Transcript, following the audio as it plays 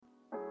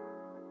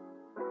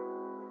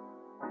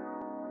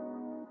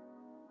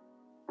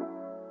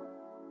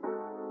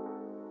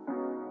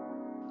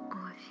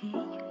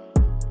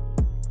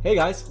Hey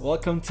guys,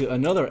 welcome to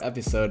another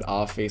episode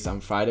of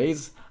FaceTime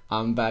Fridays.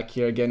 I'm back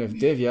here again with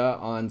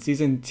Divya on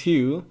season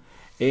 2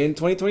 in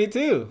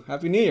 2022.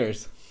 Happy New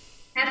Year's!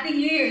 Happy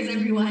New Year's,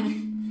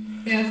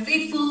 everyone. The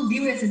faithful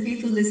viewers and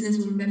faithful listeners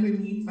will remember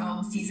me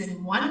from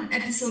season 1,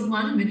 episode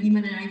 1, when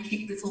Iman and I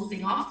kicked this whole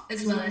thing off,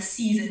 as well as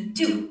season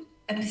 2,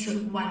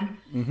 episode one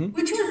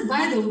which was,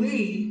 by the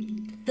way,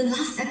 the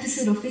last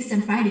episode of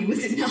FaceTime Friday,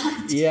 was it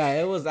not?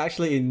 Yeah, it was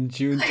actually in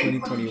June My gosh.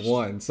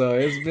 2021, so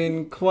it's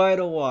been quite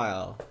a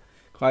while.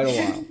 Quite a while.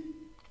 Yeah,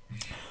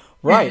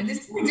 Right.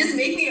 this would just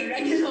make me a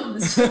regular on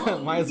the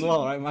show. Might as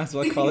well, right? Might as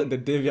well call it the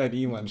Divya and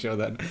Iman show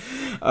then.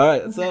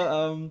 Alright,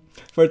 so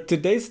for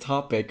today's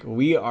topic,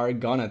 we are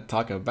gonna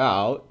talk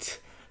about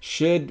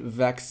should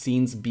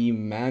vaccines be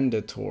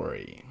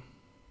mandatory?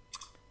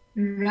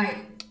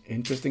 Right.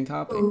 Interesting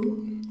topic. So,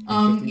 Interesting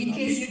in topic.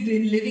 case you've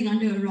been living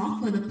under a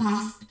rock for the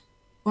past,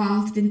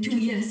 well, it's been 2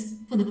 years.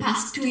 For the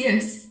past 2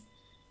 years,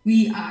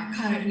 we are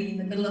currently in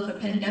the middle of a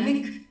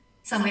pandemic.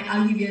 Some might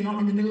argue we are not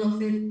in the middle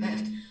of it,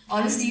 but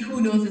honestly,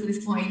 who knows at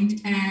this point?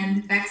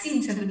 And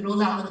vaccines have been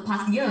rolled out for the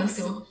past year.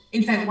 So,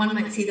 in fact, one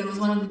might say that was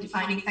one of the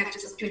defining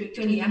factors of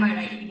 2020. Am I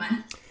right,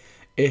 Iman?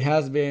 It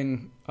has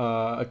been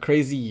a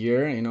crazy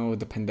year, with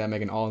the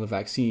pandemic and all the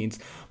vaccines.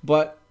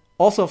 But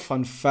also,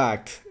 fun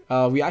fact,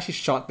 we actually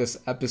shot this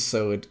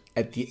episode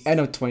at the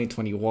end of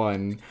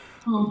 2021.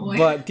 Oh boy.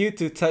 But due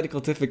to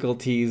technical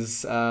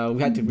difficulties, we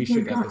had to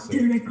reshoot the Forgot to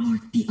episode. record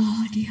the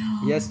audio.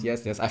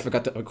 Yes. I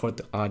forgot to record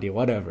the audio,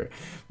 whatever.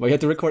 But we had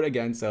to record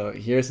again, so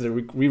here's the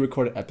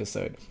re-recorded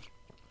episode.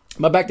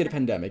 But back to the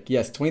pandemic.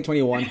 Yes,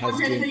 2021 has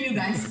Content for been... you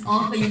guys,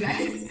 all for you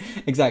guys.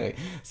 Exactly.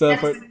 So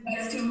That's for... for you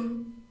guys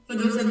too. For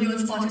those of you on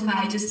Spotify,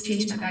 I just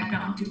changed my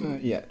background to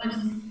Yeah,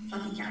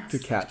 fluffy to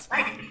cats. cats.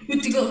 Right,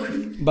 good to go.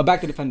 But back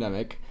to the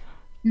pandemic.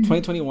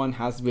 2021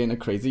 has been a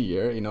crazy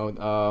year.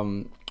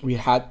 We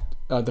had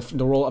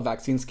the role of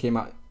vaccines came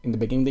out in the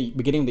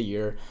beginning of the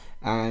year,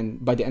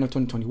 and by the end of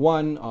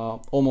 2021,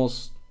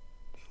 most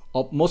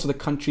of the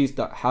countries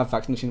that have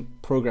vaccination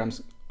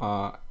programs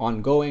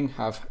ongoing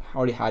have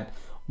already had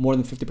more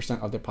than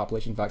 50% of their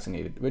population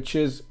vaccinated, which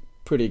is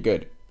pretty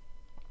good.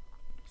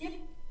 Yep,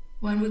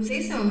 one would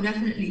say so,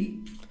 definitely.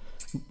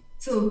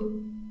 So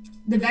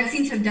the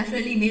vaccines have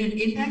definitely made an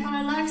impact on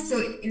our lives.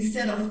 So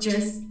instead of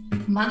just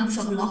months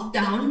of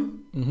lockdown,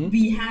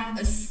 we have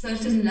a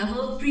certain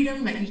level of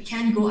freedom, like we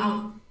can go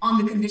out on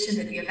the condition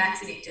that we are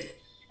vaccinated.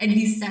 At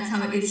least that's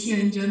how it is here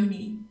in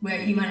Germany, where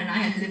Iman and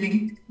I are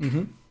living.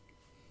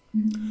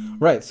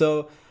 Right.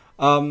 So,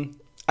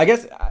 I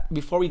guess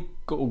before we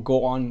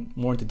go on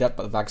more into depth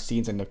about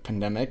vaccines and the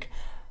pandemic,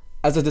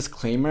 as a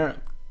disclaimer,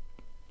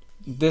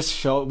 this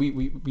show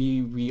we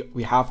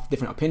have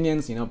different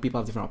opinions. People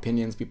have different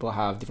opinions. People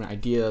have different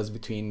ideas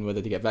between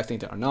whether they get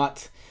vaccinated or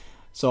not.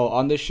 So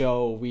on this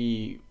show,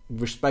 we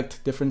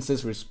respect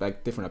differences,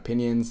 respect different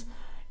opinions.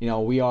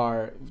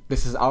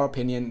 This is our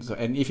opinion. So,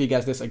 and if you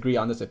guys disagree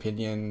on this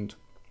opinion,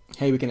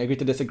 hey, we can agree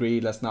to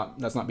disagree. Let's not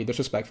be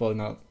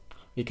disrespectful.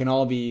 We can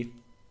all be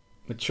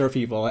mature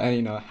people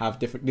and have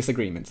different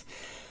disagreements.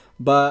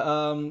 But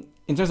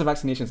in terms of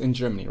vaccinations in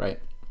Germany, right?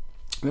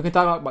 We can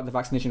talk about the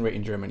vaccination rate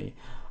in Germany.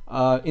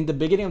 In the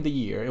beginning of the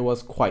year, it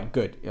was quite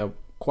good.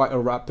 Quite a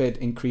rapid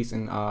increase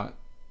in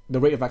the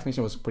rate of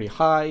vaccination was pretty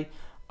high,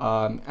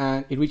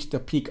 and it reached a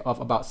peak of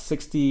about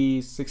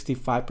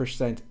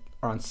 65%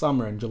 around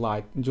summer in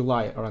July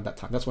around that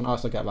time. That's when I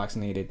also got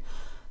vaccinated.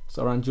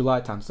 So around July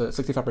time, so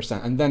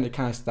 65%, and then it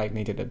kind of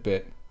stagnated a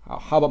bit.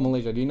 How about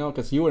Malaysia? Do you know?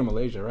 Because you were in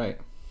Malaysia, right?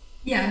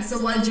 Yeah, so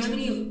while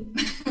Iman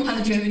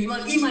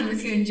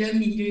was here in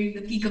Germany during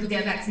the peak of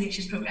their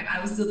vaccination program, I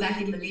was still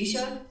back in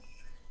Malaysia.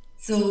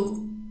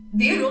 So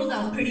they rolled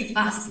out pretty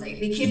fast. Like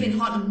they came in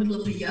hot in the middle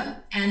of the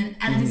year. And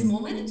at this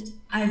moment,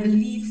 I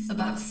believe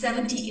about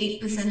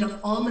 78%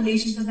 of all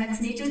Malaysians are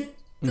vaccinated.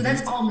 So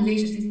that's all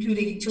Malaysians,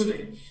 including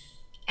children.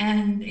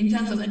 And in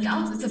terms of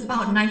adults, it's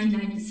about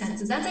 99%.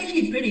 So that's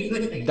actually pretty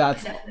good. Like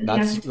That's definitely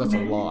have to that's a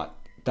lot.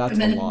 That's a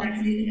commend the lot.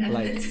 vaccinated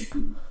Like efforts.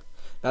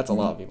 that's a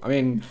lot of people. I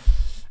mean,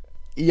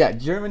 yeah,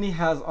 Germany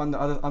has on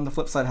the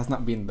flip side has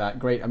not been that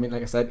great. I mean,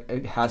 like I said,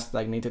 it has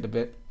stagnated a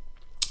bit.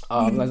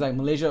 Like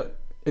Malaysia,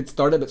 it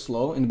started a bit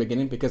slow in the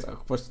beginning because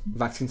of course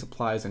vaccine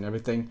supplies and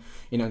everything.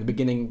 In the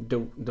beginning,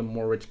 the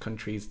more rich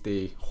countries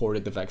they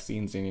hoarded the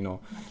vaccines and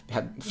they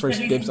had That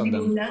first is dibs on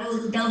something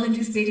we'll them delve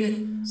into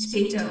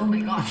later. Oh my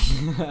gosh.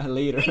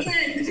 later.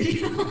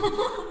 Later.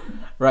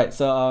 Right.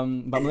 So,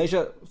 but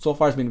Malaysia so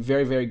far has been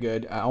very, very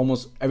good.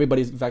 Almost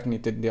everybody's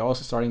vaccinated. They're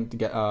also starting to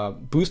get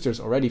boosters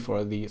already for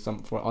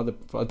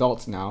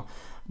adults now.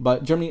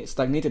 But Germany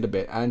stagnated a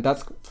bit, and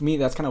that's for me.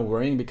 That's kind of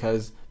worrying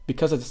because of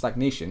the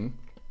stagnation.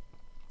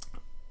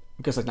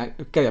 Because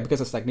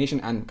of stagnation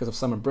and because of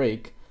summer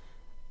break,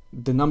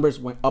 the numbers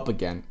went up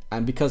again,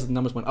 and because the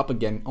numbers went up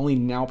again, only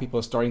now people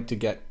are starting to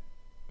get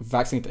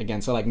vaccinated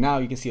again. So like now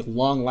you can see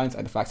long lines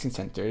at the vaccine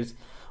centers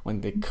when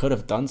they could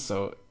have done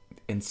so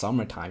in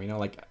summertime,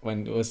 like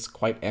when it was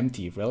quite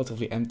empty,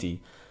 relatively empty.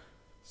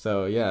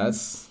 So yeah,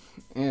 it's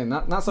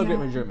not so great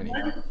Yeah. for Germany.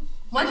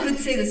 One could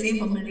say the same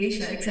for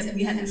Malaysia, except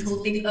we had this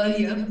whole thing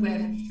earlier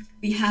where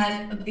we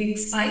had a big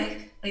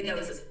spike, like there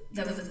was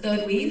a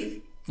third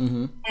wave.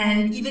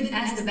 And even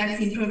as the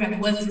vaccine program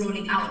was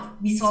rolling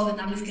out, we saw the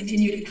numbers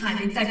continue to climb.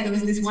 In fact, there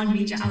was this one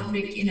major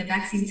outbreak in a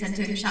vaccine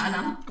center in Shah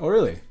Alam. Oh,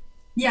 really?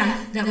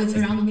 Yeah, that was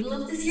around the middle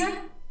of this year.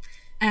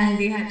 And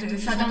they had to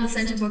shut down the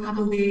center for a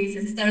couple of days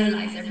and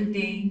sterilize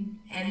everything.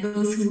 And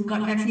those who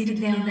got vaccinated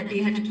there on that day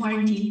had to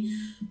quarantine.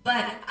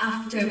 But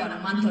after about a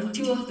month or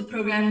two of the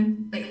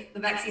program, like the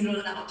vaccine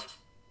rolled out,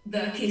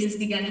 the cases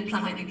began to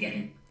plummet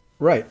again.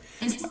 Right.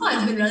 And so far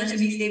it's been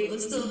relatively stable.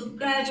 It's still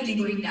gradually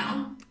going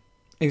down.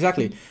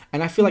 Exactly.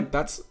 And I feel like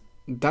that's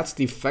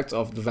the effect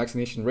of the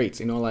vaccination rates,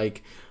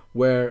 like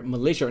where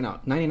Malaysia right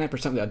now,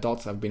 99% of the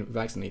adults have been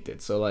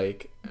vaccinated. So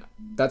like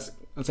that's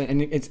I'm saying,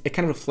 and it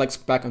kind of reflects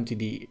back onto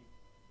the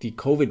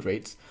COVID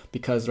rates,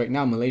 because right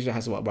now Malaysia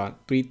has about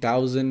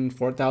 3,000,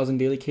 4,000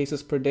 daily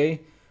cases per day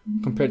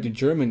compared to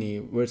Germany,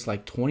 where it's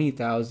like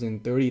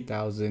 20,000,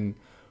 30,000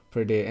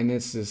 per day. And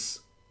it's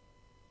just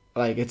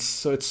like it's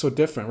so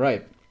different,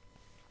 right?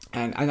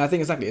 And I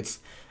think exactly it's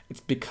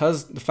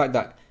because the fact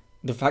that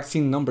the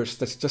vaccine numbers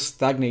that's just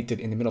stagnated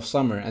in the middle of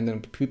summer, and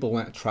then people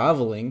went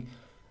traveling,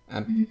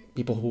 and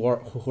people who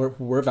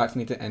were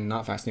vaccinated and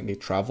not vaccinated, they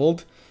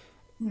traveled,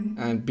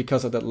 and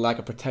because of the lack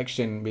of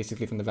protection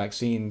basically from the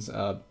vaccines,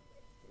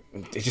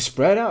 it just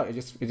spread out. It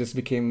just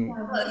became.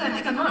 Yeah, well,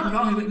 if I'm not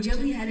wrong, but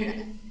Germany had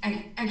it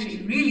actually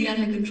really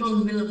under control in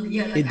the middle of the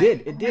year. Like, it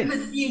did. I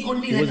remember seeing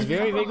only It like was a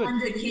very, very couple good.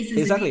 hundred cases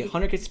Exactly, a day.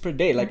 100 cases per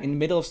day, like in the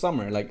middle of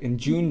summer, like in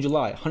June,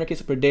 July, 100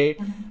 cases per day.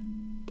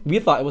 We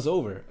thought it was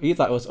over.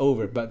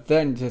 But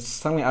then just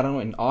suddenly, I don't know,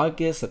 in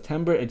August,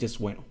 September, it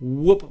just went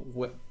whoop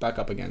back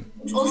up again.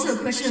 It's also a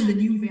question of the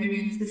new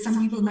variants, because some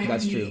people might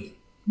That's true.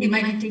 They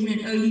might have taken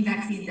an early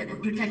vaccine that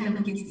would protect them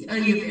against the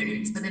earlier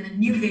variants, but then a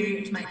new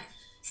variant might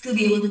still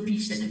be able to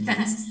breach the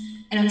defense.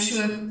 And I'm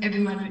sure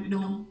everyone would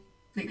know,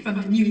 like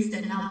from the news,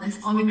 that now there's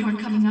Omicron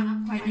coming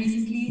up quite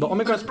recently. But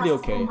Omicron's pretty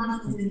okay.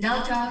 There's been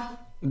Delta.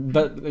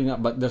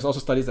 But but there's also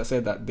studies that say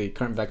that the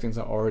current vaccines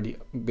are already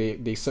they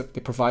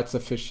provide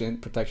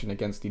sufficient protection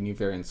against the new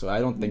variants. So I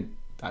don't think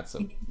that's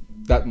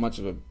that much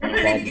of a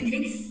Definitely, problem. it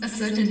makes a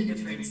certain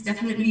difference.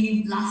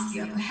 Definitely last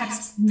year,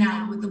 perhaps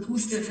now with the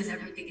boosters and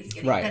everything, it's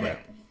getting better. Right.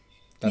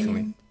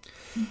 Definitely.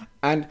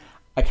 And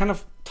I kind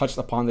of touched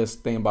upon this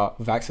thing about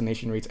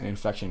vaccination rates and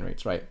infection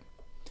rates, right?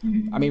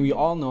 I mean, we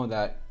all know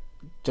that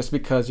just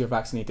because you're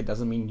vaccinated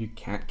doesn't mean you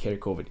can't carry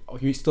COVID.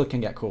 You still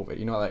can get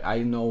COVID. Like I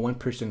know one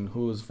person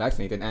who's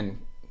vaccinated and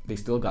they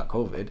still got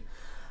COVID.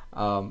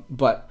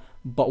 But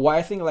what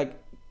I think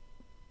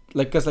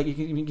because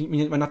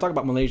when I talk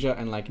about Malaysia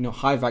and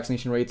high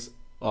vaccination rates,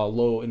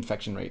 low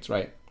infection rates,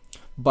 right?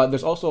 But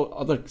there's also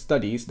other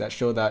studies that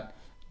show that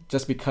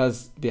just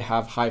because they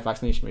have high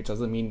vaccination rates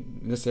doesn't mean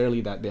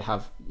necessarily that they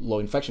have low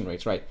infection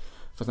rates, right?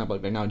 For example,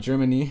 right now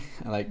Germany,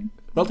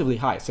 relatively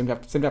high,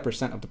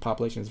 75% of the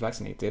population is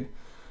vaccinated,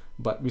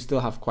 but we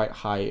still have quite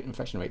high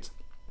infection rates.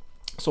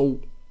 So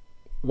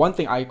one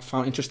thing I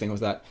found interesting was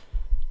that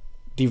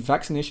the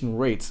vaccination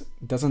rates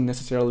doesn't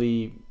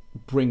necessarily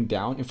bring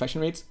down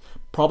infection rates.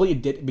 Probably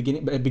it did at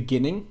the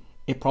beginning,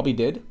 it probably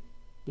did,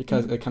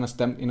 because it kind of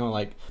stemmed,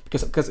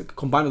 because it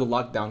combined with the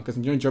lockdown, because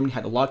Germany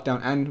had the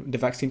lockdown and the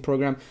vaccine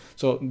program,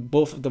 so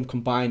both of them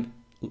combined,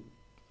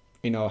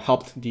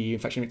 helped the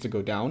infection rates to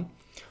go down.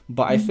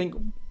 But I think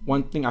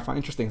one thing I found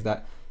interesting is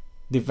that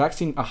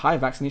a high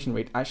vaccination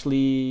rate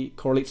actually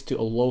correlates to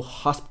a low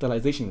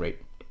hospitalization rate,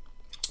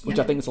 which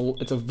I think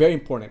it's a very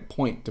important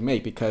point to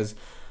make, because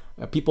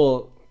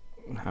people,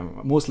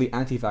 mostly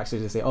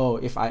anti-vaxxers, they say, oh,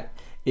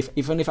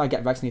 even if I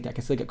get vaccinated, I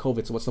can still get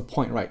COVID. So what's the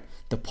point, right?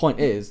 The point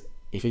is,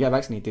 if you get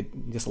vaccinated,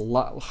 there's a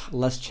lot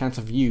less chance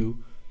of you,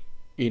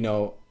 being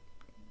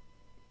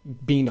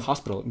in the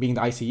hospital, being in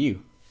the ICU.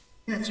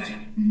 That's right.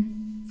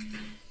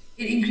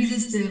 It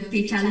increases the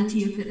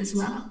fatality of it as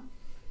well.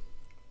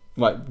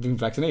 What, being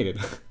vaccinated?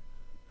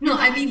 No,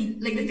 I mean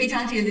like the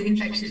fatality of the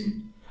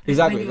infection.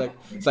 Exactly.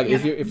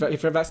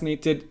 If you're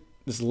vaccinated,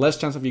 there's less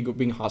chance of you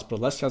being in hospital,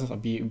 less chance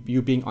of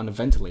you being on a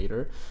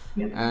ventilator,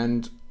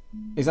 and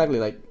exactly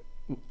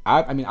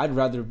I'd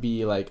rather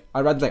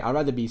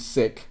be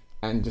sick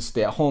and just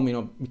stay at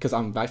home, because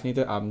I'm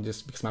vaccinated.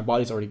 Because my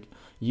body's already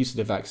used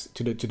to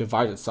the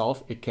virus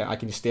itself. I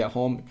can just stay at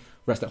home,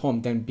 rest at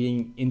home, than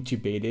being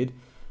intubated,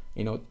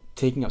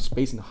 taking up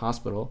space in the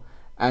hospital.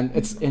 And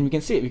we can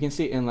see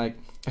it in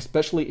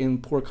especially in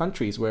poor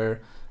countries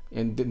where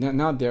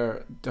now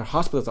their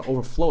hospitals are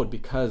overflowed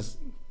because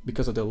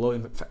of the low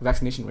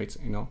vaccination rates.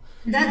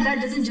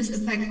 That doesn't just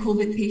affect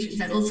COVID patients.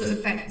 That also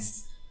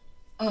affects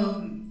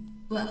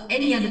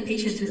any other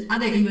patients with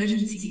other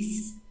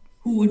emergencies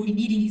who would be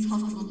needing these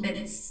hospital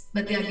beds,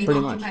 but they are being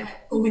occupied by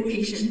COVID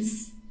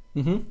patients.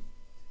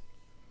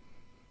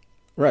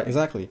 Right,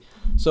 exactly.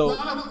 So a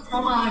lot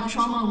of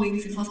trauma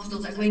wings in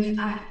hospitals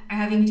are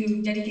having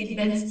to dedicate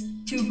beds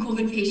to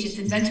COVID patients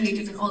and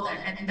ventilators and all that,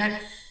 and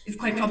that is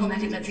quite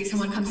problematic. Let's say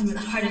someone comes in with a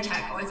heart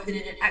attack or has been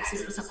in an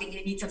accident or something,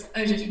 they need some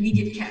urgent,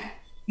 immediate care.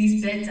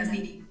 These beds are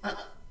being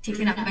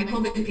taken up by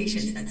COVID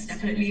patients, that's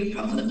definitely a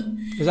problem.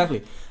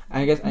 Exactly.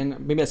 And I guess, and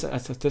maybe as a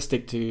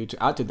statistic to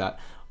add to that,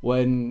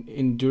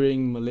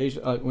 during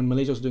Malaysia, when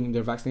Malaysia was doing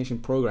their vaccination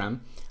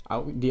program,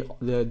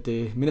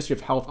 the Ministry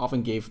of Health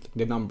often gave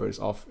the numbers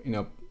of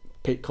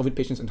COVID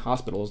patients in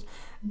hospitals,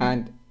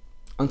 and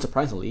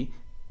unsurprisingly,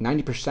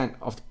 90%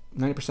 of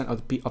 90%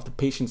 of the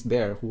patients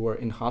there who were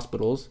in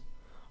hospitals,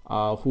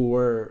 who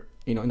were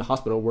in the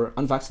hospital, were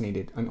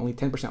unvaccinated, and only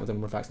 10% of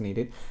them were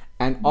vaccinated.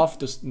 And of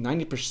those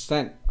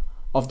 90%,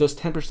 of those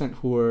 10%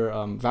 who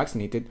were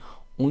vaccinated,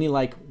 only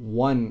like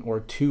one or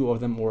two of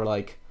them were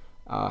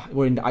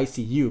were in the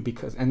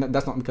ICU and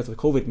that's not because of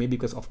COVID, maybe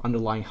because of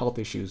underlying health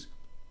issues.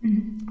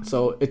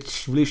 So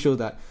it really shows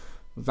that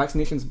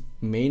vaccinations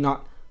may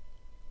not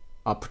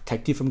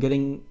protect you from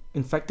getting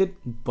infected,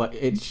 but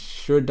it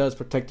sure does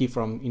protect you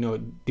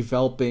from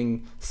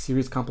developing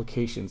serious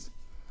complications.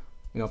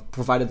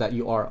 Provided that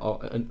you are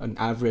an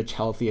average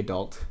healthy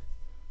adult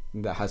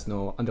that has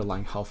no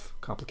underlying health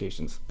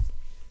complications.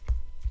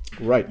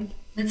 Right.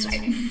 That's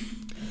right.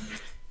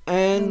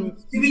 And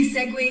do we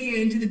segue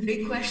here into the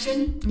big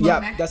question?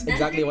 Yeah, that's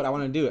exactly what I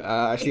want to do.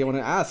 Actually, I want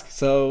to ask.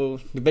 So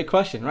the big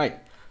question, right?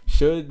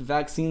 Should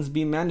vaccines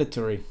be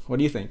mandatory? What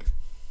do you think?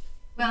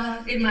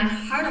 Well, in my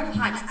heart of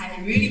hearts,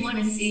 I really want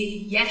to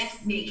say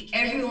yes, make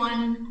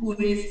everyone who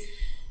is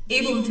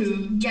able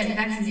to get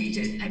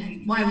vaccinated. I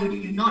mean, why would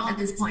you not at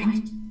this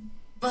point?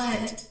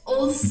 But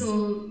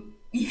also,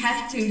 you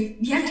have to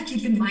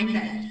keep in mind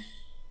that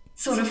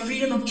sort of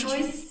freedom of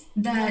choice,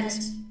 that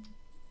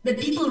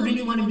people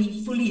really want to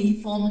be fully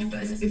informed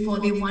first before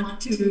they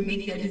want to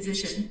make their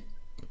decision.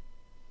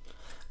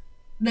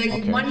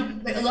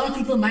 A lot of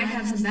people might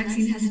have some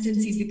vaccine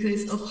hesitancy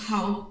because of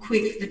how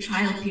quick the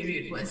trial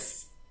period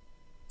was.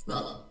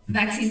 Well,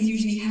 vaccines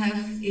usually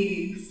have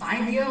a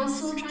 5-year or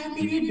so trial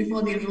period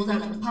before they're rolled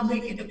out to the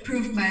public and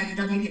approved by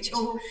the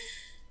WHO.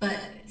 But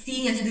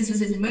seeing as this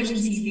was an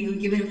emergency, they were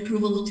given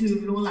approval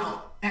to roll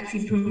out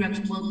vaccine programs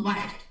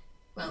worldwide.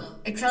 Well,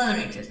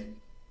 accelerated.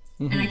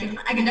 And I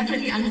can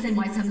definitely understand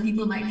why some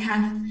people might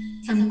have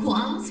some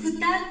qualms with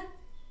that.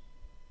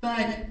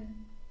 But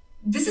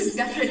this is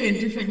definitely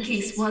a different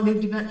case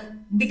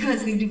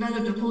because they've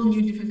developed a whole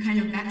new different kind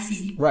of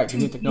vaccine. Right,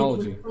 new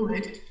technology.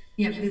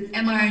 Yeah, the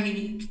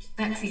mRNA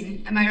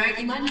vaccine. Am I right,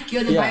 Iman?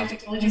 You're the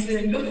biotechnology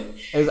student.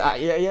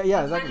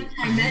 Yeah, exactly.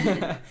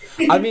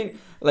 I mean,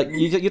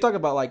 you talk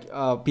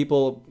about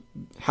people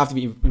have to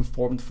be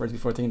informed first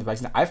before taking the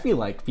vaccine. I feel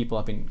like people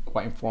have been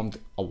quite informed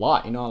a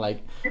lot,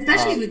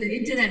 especially with the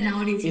internet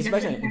nowadays.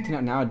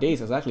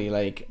 Exactly.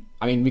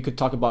 I mean, we could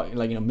talk about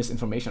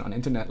misinformation on the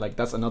internet.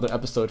 That's another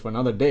episode for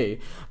another day.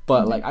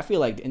 But I feel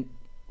like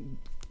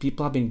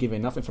people have been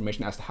given enough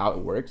information as to how it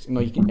works.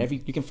 You can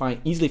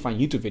easily find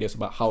YouTube videos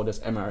about how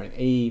does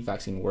mRNA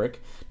vaccine work,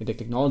 the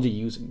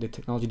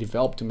technology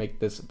developed to make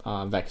this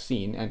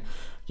vaccine. And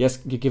yes,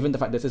 given the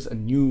fact this is a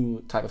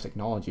new type of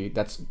technology,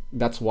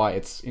 that's why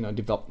it's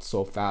developed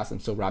so fast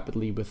and so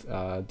rapidly with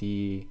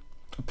the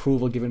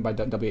approval given by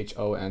the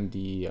WHO and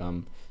the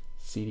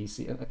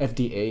CDC,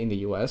 FDA in the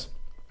US.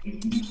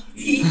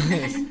 CDC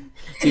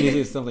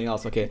is something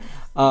else, okay.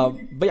 But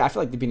yeah, I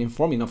feel like they've been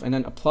informed enough, and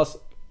then plus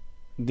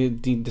the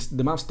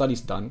amount of studies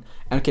done,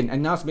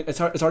 and now it's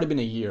already been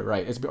a year,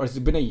 right? It's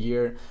been a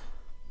year.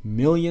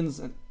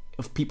 Millions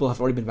of people have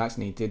already been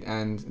vaccinated,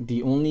 and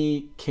the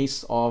only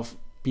case of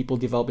people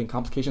developing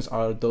complications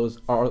are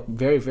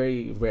very,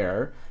 very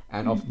rare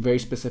and of very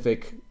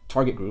specific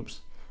target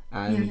groups,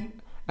 and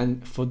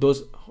for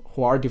those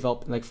who are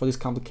developed for these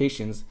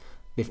complications,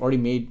 they've already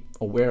made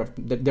aware of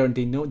that.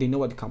 They know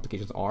what the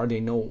complications are.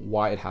 They know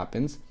why it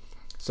happens.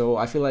 So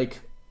I feel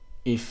like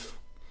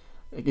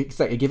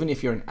given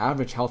if you're an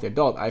average healthy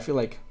adult, I feel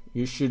like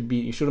you shouldn't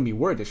be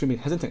worried. You shouldn't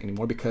be hesitant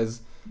anymore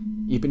because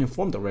you've been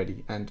informed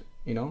already, and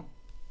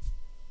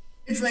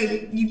it's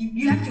like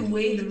you have to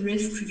weigh the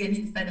risks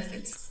against the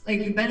benefits.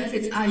 The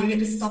benefits are you get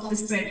to stop the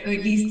spread, or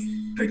at least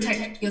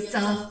protect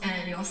yourself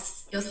and your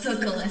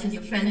circle, as in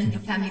your friends and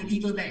your family,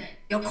 people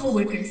your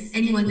co-workers,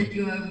 anyone that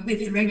you are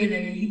with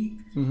regularly.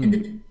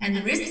 And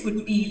the risk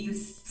would be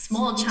this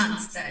small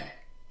chance that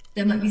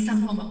there might be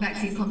some form of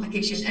vaccine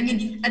complication. I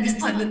mean, at this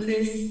point, with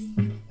this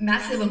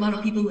massive amount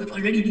of people who have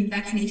already been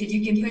vaccinated,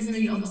 you can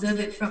personally observe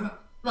it from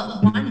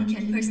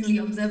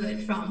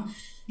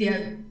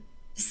their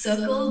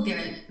circle,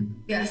 the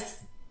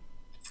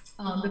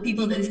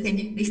people that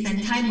they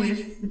spend time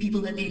with, the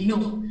people that they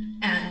know,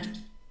 and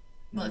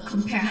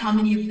compare how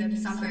many of them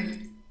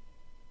suffered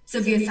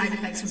severe side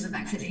effects from the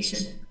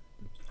vaccination.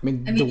 I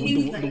mean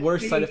the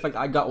worst side effect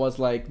I got was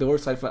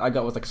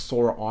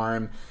sore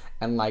arm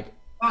and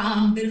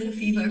bit of a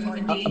fever for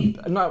a day.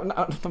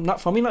 Not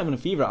for me, not even a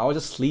fever. I was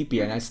just sleepy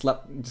and I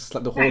slept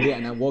the whole day,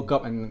 and I woke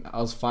up and I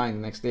was fine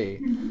the next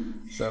day.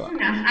 So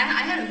I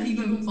had a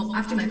fever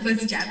after my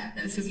first jab.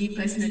 So me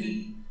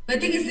personally, but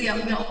the thing is, we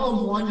are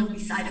all warned of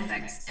these side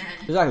effects. And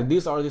exactly,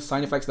 these are the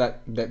side effects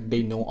that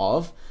they know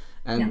of,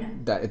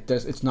 and that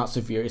it's not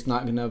severe. It's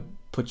not gonna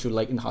put you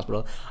in the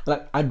hospital.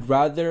 I'd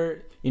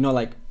rather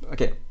like,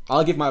 okay,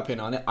 I'll give my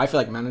opinion on it. I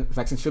feel like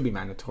vaccines should be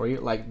mandatory.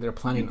 Like they're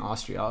planning in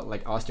Austria,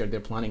 they're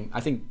planning.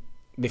 I think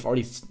they've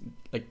already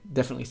like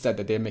definitely said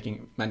that they're making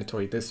it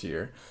mandatory this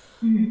year.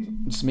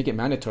 Just make it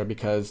mandatory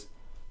because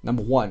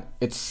number one,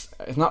 it's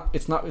not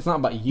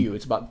about you.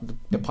 It's about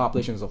the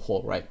population as a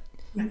whole, right?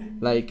 Yeah.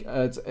 Like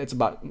it's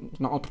about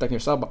not only protecting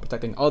yourself but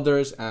protecting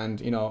others,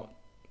 and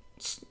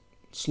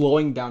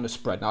slowing down the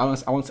spread. Now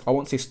I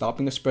won't say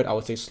stopping the spread. I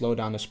would say slow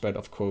down the spread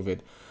of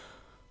COVID.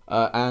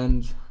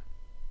 And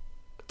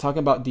talking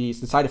about the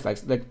side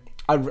effects,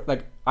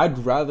 I'd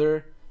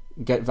rather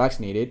get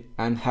vaccinated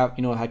and have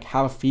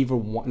have a fever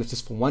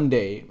just for one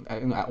day,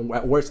 at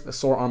worst a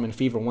sore arm and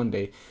fever one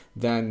day,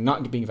 than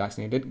not being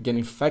vaccinated, getting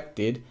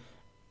infected,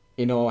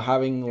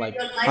 having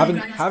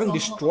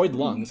destroyed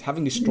lungs,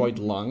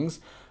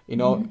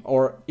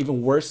 or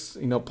even worse,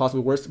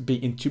 possibly worse,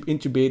 being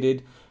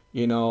intubated,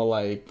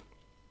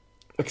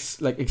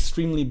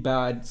 extremely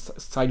bad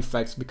side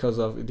effects because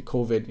of the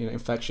COVID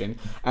infection,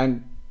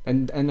 and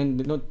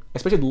then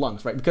especially the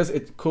lungs, right? Because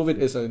COVID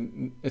is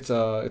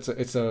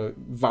a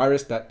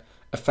virus that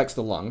affects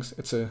the lungs.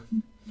 It's a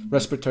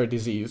respiratory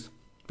disease,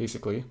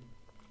 basically.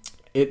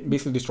 It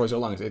basically destroys your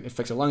lungs. It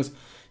affects your lungs.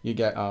 You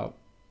get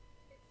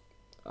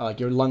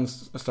your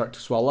lungs start to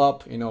swell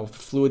up.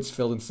 Fluids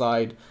fill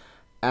inside.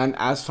 And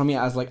as for me,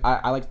 as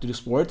I like to do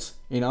sports,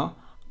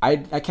 I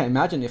can't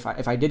imagine if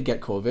I did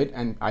get COVID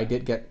and I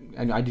did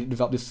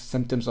develop these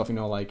symptoms of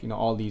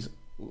all these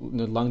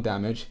lung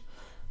damage,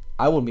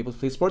 I wouldn't be able to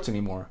play sports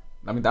anymore.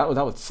 I mean that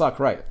would suck,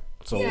 right?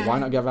 So why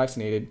not get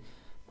vaccinated?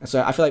 And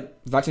so I feel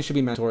like vaccine should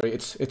be mandatory.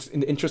 It's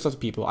in the interest of the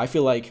people. I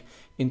feel like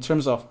in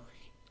terms of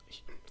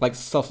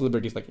self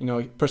liberties,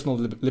 personal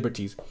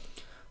liberties,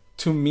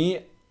 to me,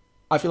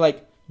 I feel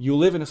like you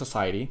live in a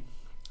society.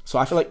 So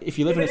I feel like if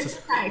you live in a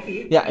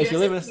society, if you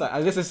live in a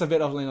society, this is a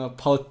bit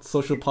of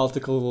social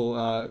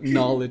political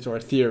knowledge or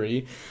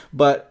theory,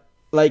 but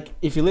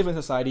if you live in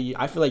society,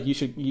 I feel like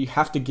you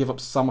have to give up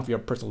some of your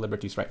personal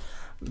liberties, right?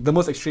 The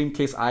most extreme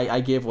case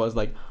I gave was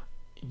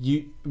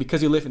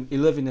because you live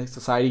in a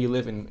society, you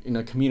live in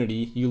a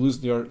community, you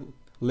lose your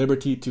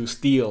liberty to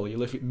steal, you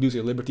lose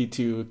your liberty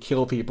to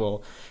kill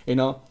people,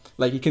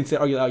 you can say,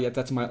 oh yeah,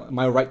 that's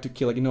my right to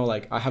kill,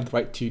 I have the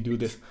right to do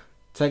this.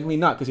 Technically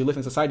not, because you live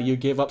in society, you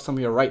gave up some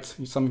of your rights,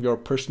 some of your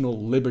personal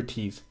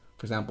liberties,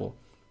 for example.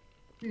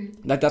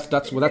 That's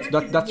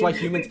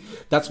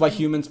why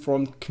humans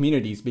form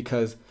communities,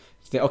 because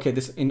they, okay,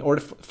 this, in order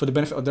for the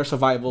benefit of their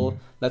survival,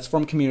 let's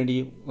form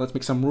community, let's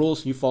make some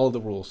rules, you follow the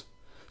rules.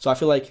 So I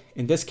feel like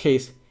in this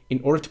case,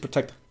 in order to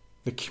protect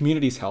the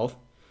community's health,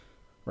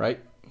 right,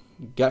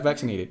 get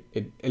vaccinated.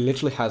 It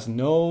literally has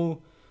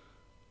no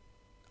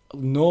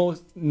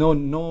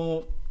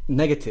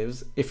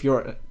negatives if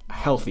you're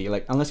healthy,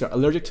 unless you're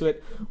allergic to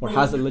it or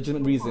has a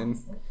legitimate reason.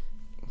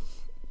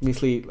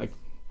 Basically,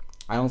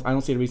 I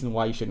don't see a reason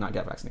why you should not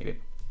get vaccinated.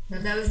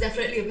 Now, that was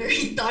definitely a very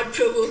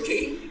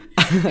thought-provoking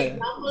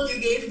example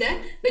you gave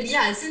there. But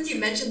yeah, since you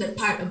mentioned that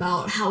part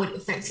about how it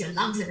affects your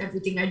lungs and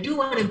everything, I do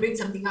want to bring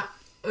something up,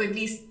 or at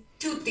least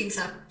two things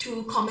up,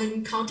 two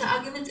common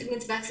counter-arguments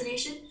against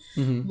vaccination.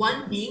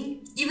 One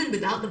being, even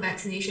without the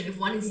vaccination, if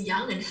one is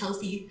young and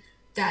healthy,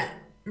 that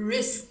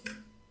risk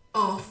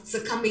of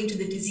succumbing to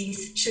the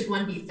disease should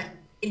one be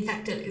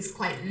infected is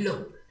quite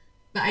low.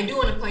 But I do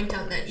want to point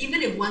out that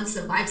even if one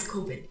survives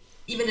COVID,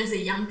 even as a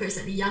young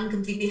person, a young,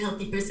 completely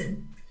healthy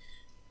person,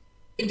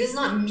 it does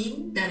not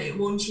mean that it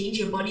won't change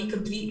your body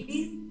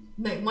completely.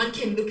 One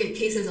can look at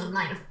cases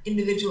online of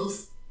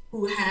individuals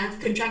who have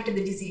contracted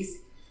the disease,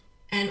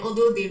 and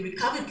although they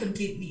recovered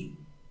completely,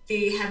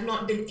 they have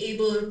not been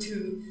able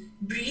to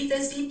breathe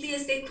as deeply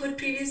as they could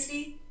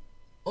previously,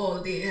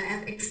 or they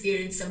have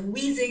experienced some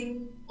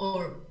wheezing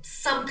or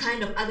some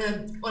kind of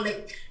other, or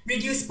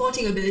reduced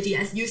sporting ability,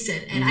 as you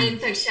said. And I in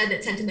fact share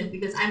that sentiment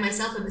because I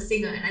myself am a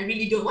singer and I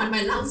really don't want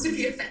my lungs to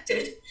be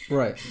affected.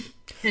 Right.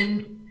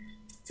 And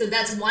so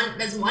that's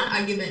one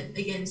argument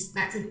against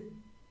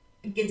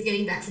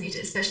getting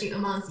vaccinated, especially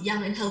amongst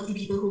young and healthy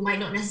people who might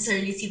not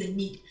necessarily see the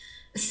need.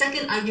 The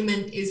second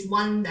argument is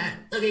one that,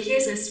 okay,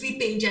 here's a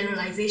sweeping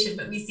generalization,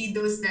 but we see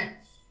those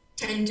that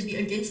tend to be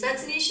against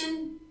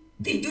vaccination,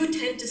 they do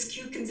tend to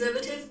skew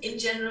conservative in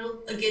general.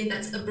 Again,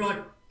 that's a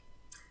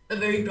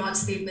very broad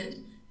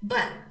statement,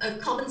 but a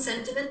common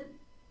sentiment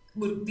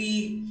would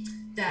be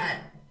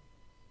that,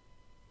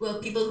 well,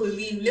 people who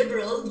lean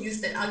liberal use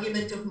that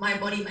argument of my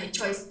body, my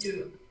choice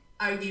to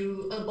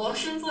argue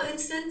abortion, for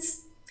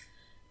instance.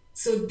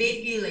 So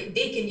they feel like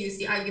they can use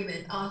the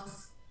argument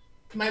of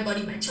my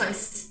body, my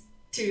choice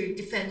to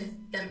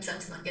defend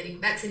themselves not getting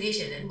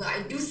vaccination. And well,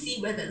 I do see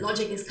where the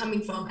logic is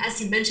coming from. As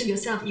you mentioned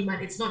yourself,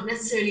 Iman, it's not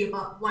necessarily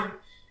about one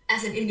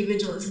as an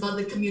individual, it's about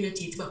the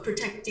community, it's about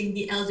protecting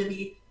the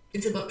elderly,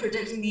 it's about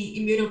protecting the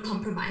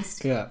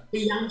immunocompromised, the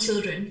young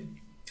children.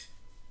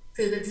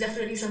 So that's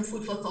definitely some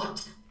food for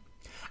thought.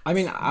 I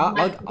mean,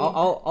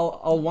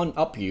 I'll one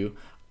up you.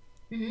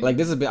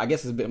 This is I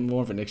guess it's a bit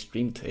more of an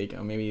extreme take,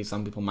 or maybe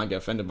some people might get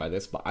offended by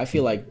this, but I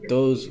feel like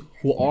those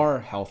who are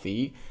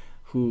healthy,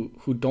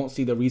 who don't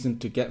see the reason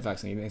to get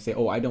vaccinated and say,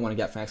 oh, I don't want to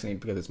get vaccinated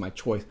because it's my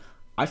choice.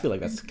 I feel like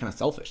that's kind of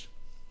selfish.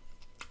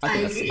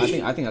 I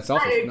think that's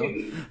selfish. You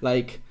know,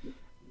 like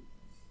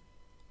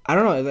I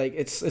don't know, like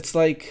it's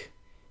like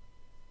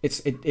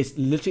it's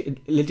literally it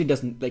literally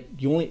doesn't like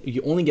you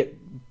only get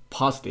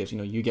positives. You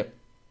know, you get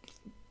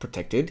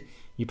protected,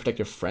 you protect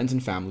your friends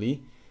and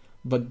family,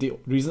 but the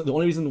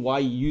only reason why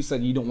you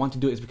said you don't want to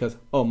do it is because,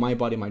 oh, my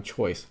body, my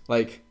choice.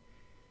 Like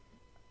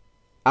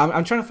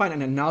I'm trying to find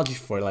an analogy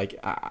for it. Like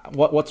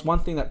what's one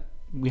thing that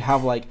we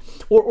have, like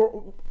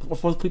or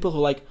for people who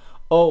like,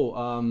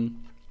 oh,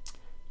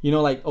 you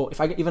know, like, oh,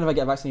 even if I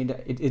get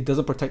vaccinated, it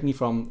doesn't protect me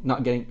from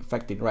not getting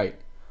infected, right?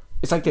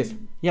 It's like this.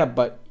 Yeah,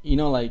 but you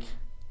know, like,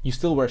 you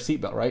still wear a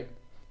seatbelt, right?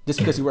 Just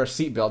because you wear a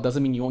seatbelt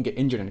doesn't mean you won't get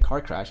injured in a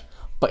car crash,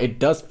 but it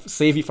does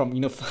save you from,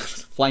 you know,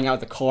 flying out of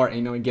the car and,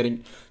 you know,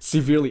 getting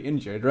severely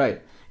injured,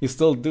 right? You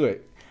still do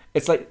it.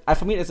 It's like,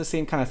 for me, it's the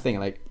same kind of thing.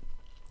 Like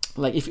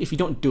if you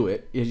don't do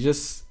it, you're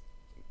just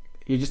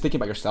thinking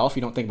about yourself.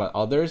 You don't think about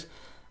others,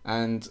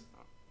 and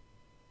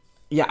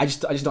yeah, I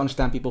just don't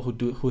understand people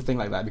who think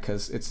like that,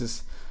 because it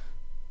just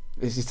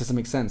doesn't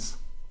make sense.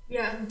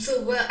 Yeah,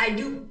 so well, I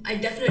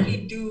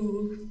definitely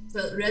do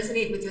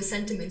resonate with your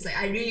sentiments. Like,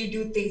 I really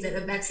do think that a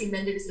vaccine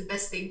mandate is the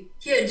best thing.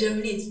 Here in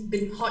Germany, it's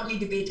been hotly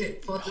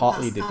debated for the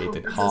Hotly past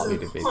debated, hour. hotly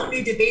So debated.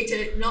 hotly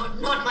debated. Not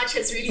much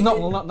has really No,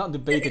 been well, not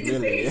debated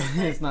taken really. place.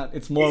 It's not.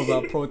 It's more of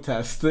a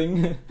protest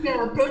thing.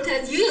 Yeah,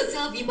 protest. You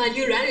yourself, Iman,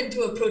 you ran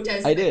into a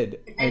protest. I did.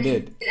 An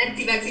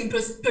anti-vaccine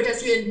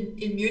protest here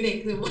in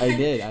Munich. So what, I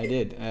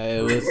did.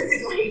 It what was. was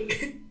it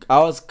like? I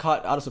was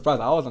caught out of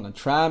surprise. I was on a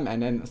tram,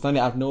 and then suddenly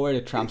out of nowhere,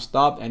 the tram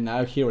stopped, and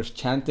I hear was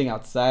chanting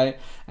outside,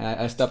 and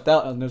I stepped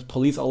out, and there's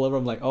police all over.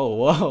 I'm like, oh,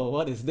 whoa,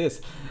 what is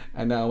this?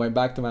 And then I went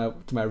back to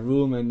my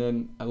room, and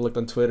then I looked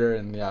on Twitter,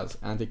 and yeah, it's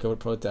anti-COVID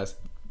protest.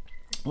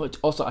 Which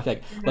also, I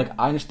think, look,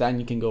 I understand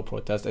you can go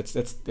protest.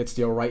 It's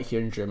your right here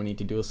in Germany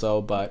to do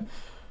so, but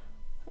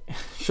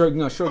sure,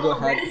 go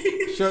ahead,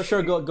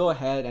 go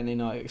ahead, and, you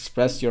know,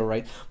 express your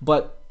right.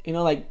 But, you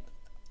know, like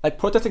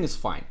protesting is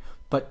fine.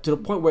 But to the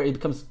point where it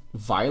becomes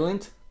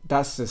violent,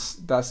 that's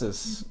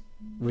just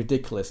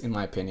ridiculous in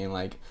my opinion.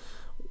 Like,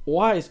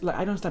 why is, like,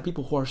 I don't understand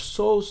people who are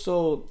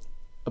so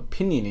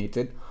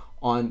opinionated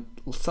on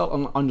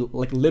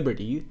like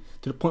liberty,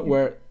 to the point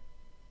where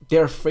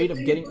they're afraid of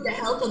getting Put the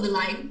health on the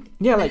line.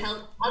 Yeah, The like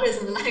health others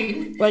on the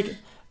line.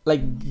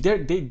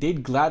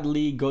 they'd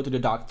gladly go to the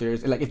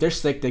doctors. Like, if they're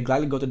sick, they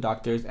gladly go to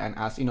doctors and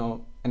ask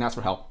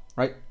for help,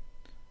 right?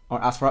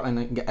 Or ask for help and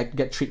then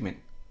get treatment.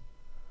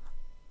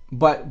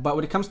 But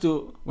when it comes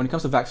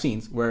to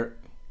vaccines, where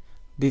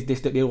they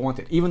don't want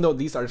it, even though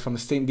these are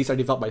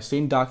developed by the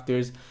same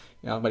doctors,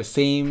 you know, by the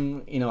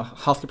same, you know,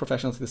 healthcare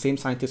professionals, the same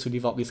scientists who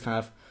develop these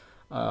kind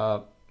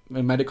of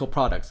medical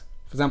products.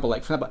 For example,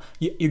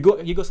 you go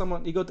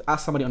to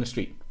ask somebody on the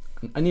street,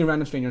 any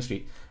random stranger on the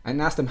street,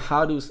 and ask them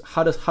how do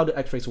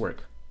X-rays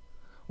work,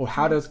 or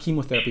how does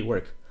chemotherapy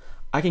work.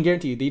 I can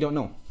guarantee you they don't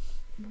know.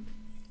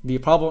 They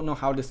probably don't know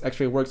how this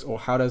X-ray works, or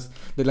how does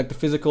the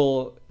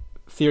physical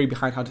theory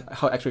behind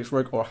how X-rays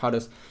work, or how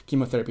does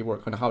chemotherapy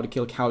work, and how to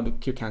cure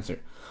cancer.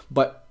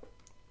 But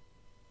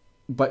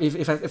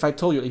if I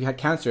told you if you had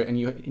cancer and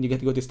you get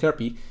to go to this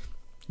therapy,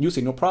 you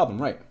say no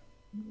problem, right?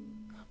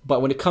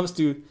 But when it comes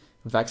to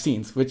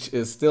vaccines, which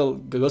is still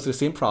goes through the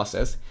same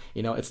process,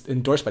 you know, it's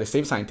endorsed by the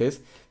same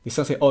scientists, they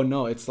still say, oh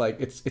no, it's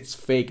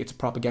fake, it's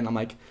propaganda. I'm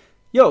like,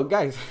 yo,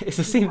 guys, it's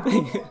the same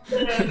thing.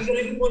 We're gonna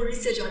do more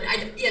research on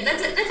it. Yeah,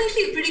 that's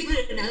actually a pretty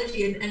good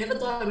analogy, and I never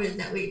thought of it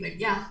that way. But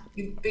yeah,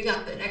 you bring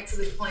up an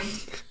excellent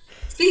point.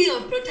 Speaking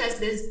of protests,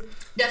 there's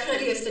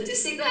definitely a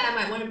statistic that I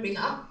might want to bring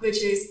up,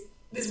 which is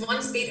this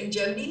one state in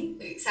Germany,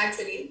 like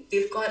Saxony.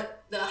 They've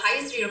got the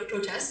highest rate of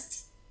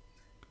protests,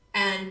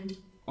 and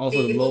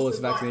also the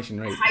lowest got vaccination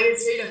rate, the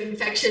highest rate of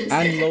infections,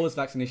 and lowest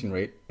vaccination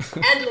rate.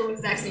 and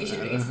lowest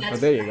vaccination rates.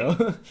 That's there you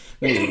go.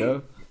 There you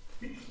go.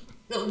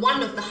 No,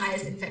 one of the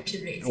highest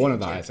infection rates. One of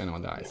the highest, and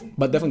one of the highest,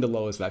 but definitely the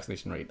lowest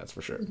vaccination rate. That's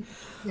for sure.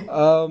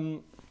 Yeah.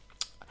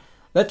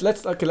 Let's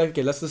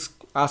just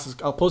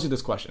ask. I'll pose you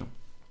this question.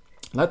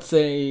 Let's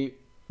say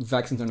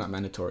vaccines are not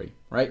mandatory,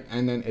 right?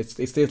 And then it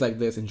stays like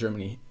this in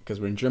Germany, because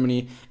we're in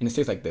Germany, and it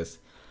stays like this.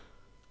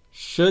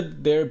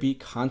 Should there be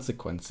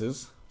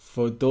consequences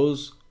for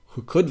those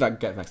who could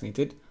get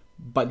vaccinated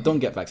but don't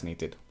get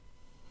vaccinated?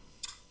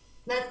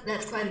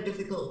 That's quite a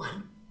difficult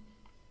one.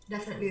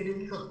 Definitely a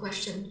difficult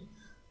question.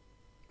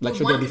 Like,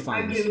 should there be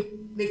fines?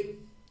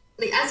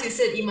 Like as you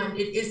said, Iman,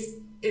 it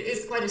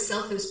is quite a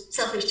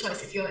selfish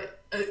choice if you're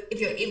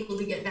able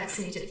to get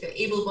vaccinated, if you're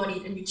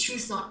able-bodied and you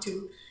choose not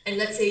to, and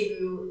let's say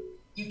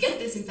you get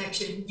this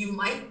infection, you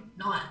might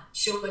not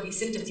show any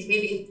symptoms. You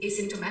may be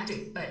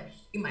asymptomatic, but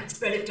you might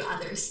spread it to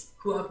others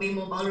who are way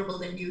more vulnerable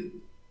than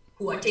you,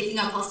 who are taking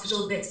up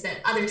hospital beds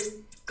that others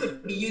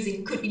could be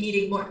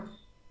needing more.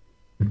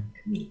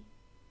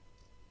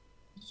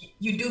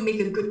 You do make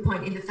a good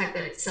point in the fact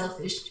that it's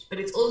selfish, but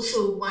it's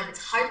also one,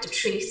 it's hard to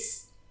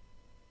trace.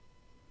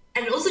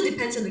 And it also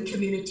depends on the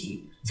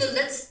community. So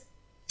let's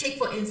take,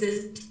 for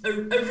instance, a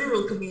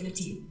rural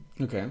community.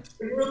 Okay.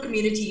 A rural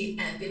community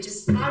and they're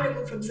just far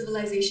removed from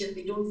civilization.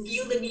 They don't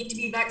feel the need to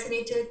be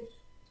vaccinated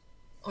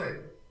or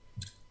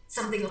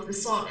something of the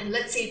sort. And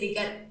let's say they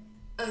get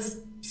a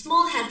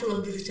small handful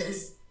of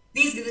visitors.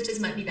 These visitors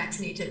might be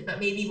vaccinated, but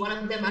maybe one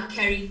of them are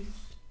carrying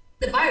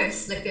the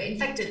virus, like they're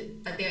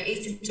infected, but they're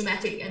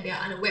asymptomatic and they're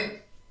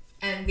unaware.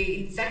 And they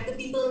infect the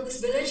people in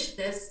this village.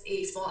 There's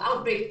a small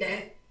outbreak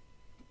there,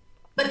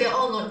 but they're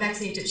all not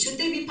vaccinated. Should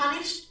they be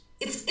punished?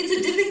 It's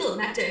a difficult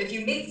matter. If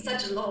you make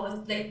such a law,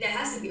 like there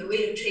has to be a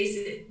way to trace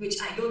it, which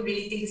I don't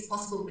really think is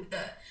possible with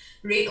the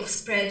rate of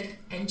spread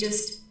and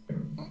just.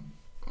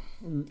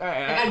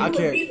 I do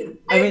Okay. agree with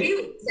I I mean, agree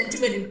with the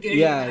sentiment in theory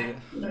yeah, that yeah.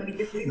 it's gonna be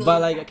difficult But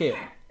to like, track. okay,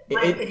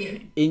 My it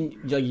opinion. in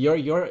like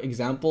your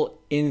example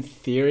in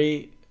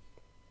theory,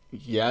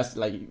 yes,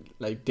 like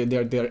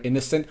they're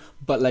innocent,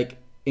 but like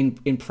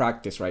in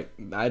practice, right?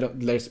 I don't.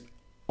 There's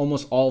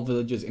almost all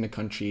villages in a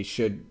country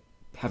should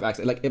have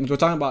access. Like if we're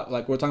talking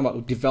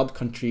about developed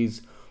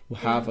countries who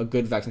have a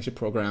good vaccination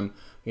program,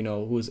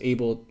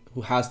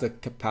 who has the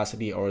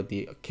capacity or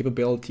the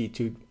capability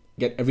to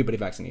get everybody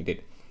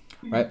vaccinated,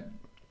 right?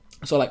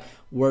 So like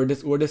we're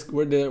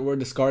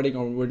discarding,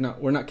 or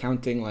we're not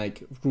counting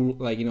like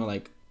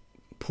like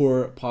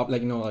poor pop,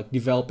 like like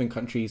developing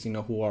countries,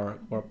 who are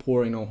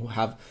poor,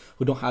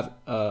 who don't have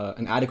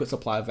an adequate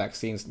supply of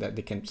vaccines that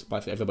they can supply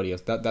for everybody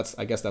else. That's,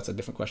 I guess, that's a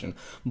different question.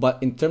 But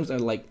in terms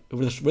of like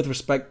with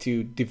respect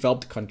to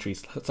developed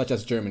countries such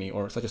as Germany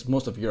or such as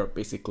most of Europe,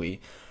 basically,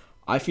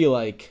 I feel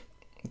like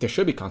there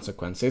should be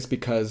consequences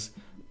because,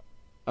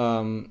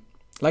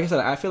 like I said,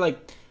 I feel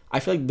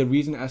like the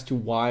reason as to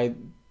why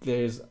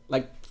there's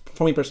like,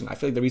 for me personally, I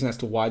feel like the reason as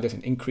to why there's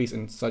an increase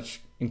in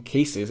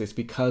cases is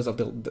because of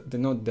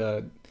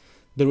the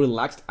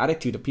relaxed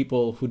attitude of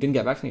people who didn't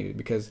get vaccinated,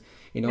 because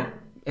Yeah.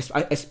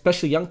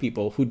 especially young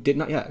people who did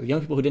not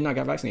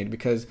get vaccinated,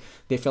 because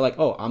they feel like,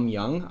 oh, I'm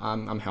young,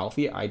 I'm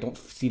healthy, I don't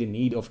see the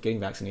need of getting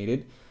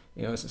vaccinated.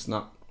 It's just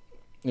not.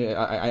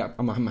 Yeah,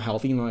 I'm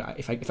healthy.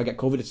 If I get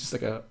COVID, it's just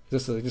like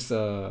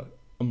a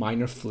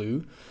minor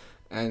flu,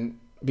 and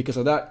because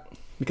of that,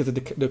 because of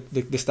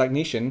the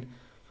stagnation,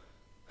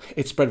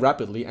 it spread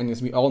rapidly, and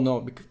as we all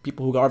know,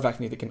 people who are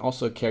vaccinated can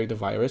also carry the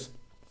virus.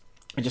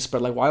 It just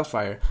spread like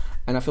wildfire.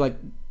 And I feel like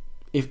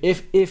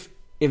if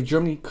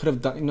Germany could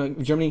have done,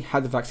 if Germany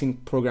had the vaccine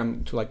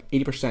program to like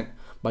 80%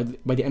 by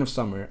the end of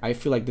summer, I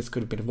feel like this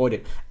could have been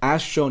avoided,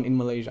 as shown in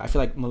Malaysia. I feel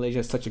like Malaysia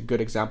is such a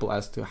good example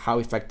as to how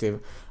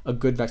effective a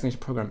good vaccination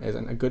program is,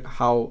 and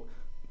how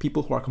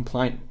people who are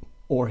compliant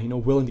or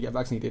willing to get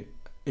vaccinated,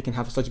 it can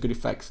have such good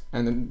effects.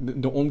 And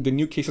then the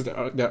new cases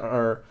that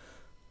are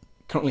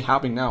currently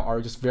happening now are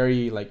just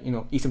very like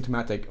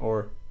asymptomatic,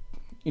 or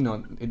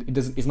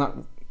it's not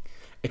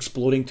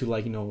exploding to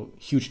like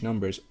huge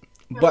numbers.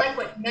 I But like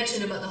what you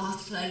mentioned about the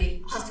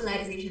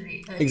hospitalization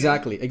rate earlier.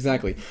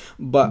 exactly.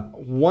 But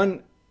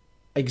one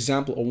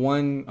example, or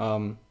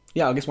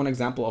I guess one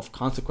example of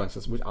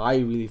consequences, which I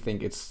really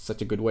think it's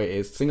such a good way,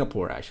 is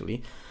Singapore,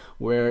 actually,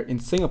 where in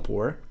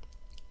Singapore,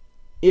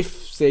 if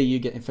say you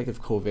get infected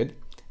with COVID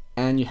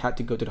and you had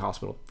to go to the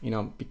hospital,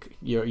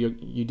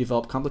 you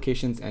develop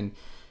complications, and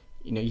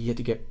you had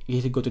to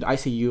go to the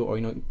ICU, or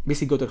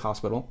basically go to the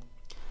hospital.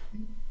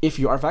 If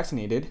you are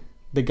vaccinated,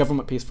 the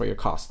government pays for your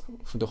cost,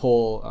 for the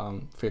whole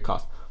for your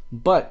cost.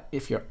 But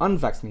if you're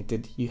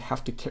unvaccinated, you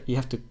have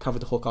to cover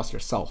the whole cost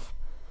yourself,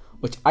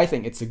 which I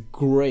think it's a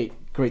great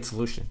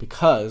solution,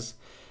 because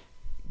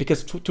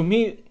to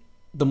me,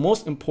 the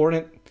most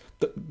important,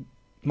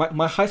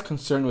 my highest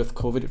concern with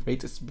COVID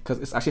rates is because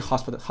it's actually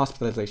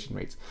hospitalization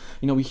rates.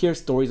 We hear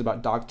stories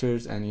about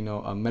doctors and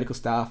medical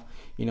staff,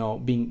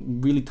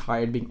 being really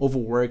tired, being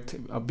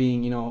overworked,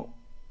 being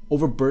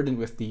overburdened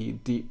with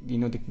the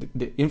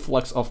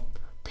influx of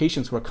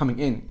patients who are coming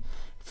in,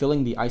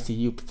 filling the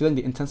ICU, filling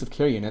the intensive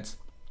care units,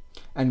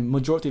 and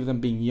majority of them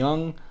being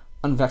young,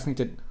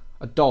 unvaccinated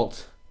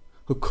adults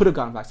who could have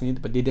gotten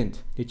vaccinated, but they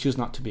didn't. They choose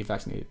not to be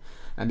vaccinated,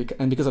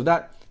 and because of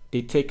that,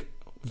 they take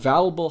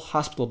valuable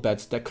hospital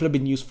beds that could have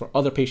been used for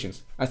other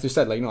patients. As you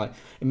said,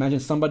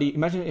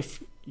 imagine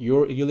if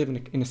you live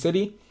in a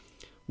city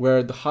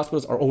where the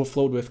hospitals are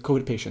overflowed with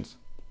COVID patients,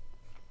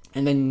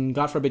 and then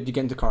God forbid you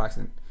get into a car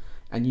accident,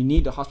 and you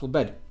need a hospital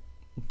bed,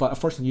 but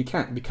unfortunately you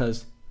can't,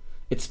 because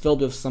it's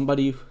filled with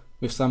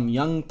some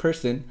young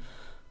person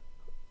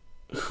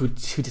who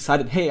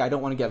decided, hey, I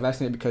don't want to get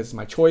vaccinated because it's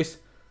my choice,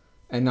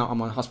 and now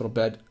I'm on a hospital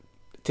bed,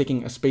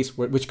 taking a space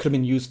which could have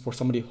been used for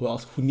somebody who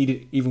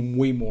needed even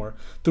way more,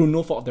 through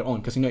no fault of their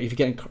own. Because if you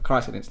get in a car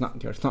accident, it's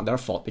not their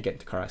fault they get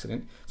into a car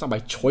accident. It's not by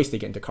choice they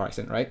get into a car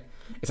accident, right?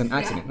 It's an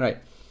accident, Yeah. right?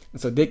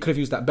 And so they could have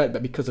used that bed,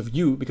 but because of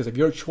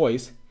your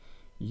choice,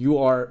 you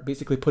are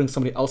basically putting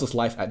somebody else's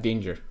life at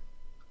danger,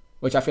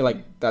 which I feel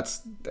like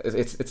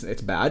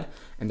it's bad,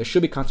 and there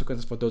should be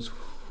consequences for those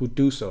who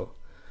do so.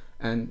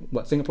 And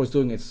what Singapore is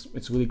doing,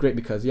 it's really great,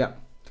 because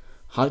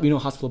we know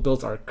hospital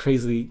bills are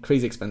crazy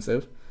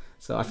expensive,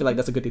 so I feel like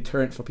that's a good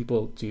deterrent for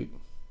people to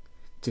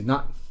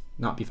not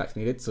be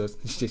vaccinated. So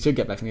they should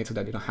get vaccinated, so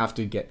that you don't have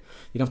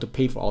to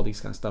pay for all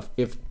these kind of stuff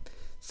if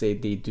say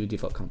they do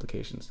develop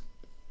complications.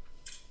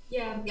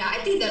 Yeah.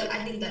 I didn't know that.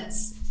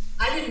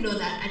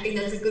 I think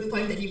that's a good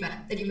point that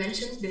you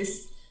mentioned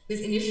this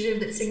initiative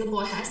that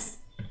Singapore has.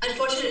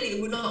 Unfortunately,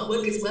 it would not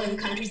work as well in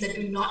countries that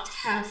do not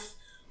have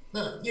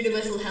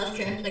universal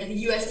healthcare, like the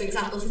US, for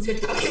example. Since we're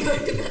talking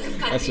about developed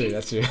That's true. countries,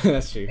 That's true.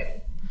 That's true.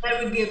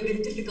 that would be a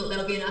bit difficult. That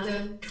would be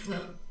another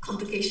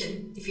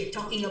complication if you're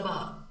talking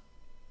about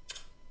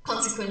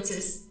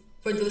consequences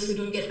for those who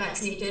don't get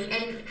vaccinated.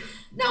 And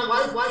now,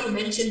 while you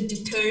mentioned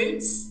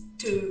deterrence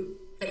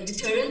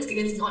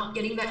against not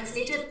getting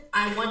vaccinated,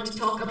 I want to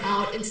talk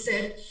about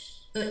instead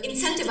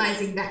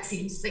incentivizing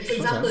vaccines. Like for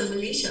example, in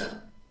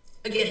Malaysia,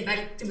 again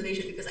back to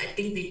Malaysia because I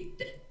think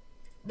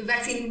the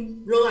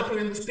vaccine rollout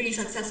program was pretty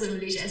successful in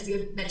Malaysia, as we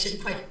have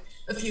mentioned quite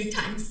a few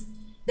times.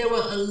 There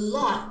were a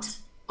lot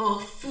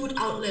of food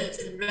outlets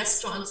and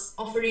restaurants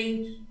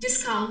offering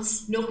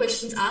discounts, no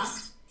questions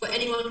asked, for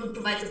anyone who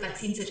provides a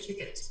vaccine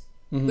certificate,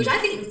 which I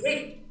think was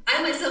great.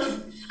 I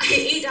myself, I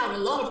ate out a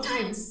lot of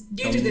times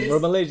due to this. We're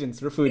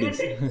Malaysians, we're foodies.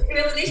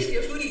 We're Malaysians,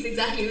 we're foodies,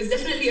 exactly. It was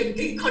definitely a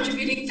big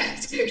contributing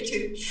factor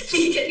to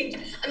me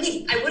getting. I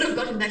mean, I would have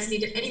gotten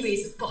vaccinated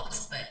anyways, of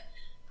course, but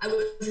I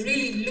was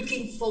really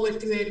looking forward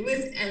to it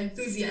with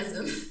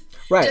enthusiasm.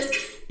 Right.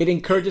 It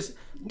encourages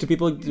to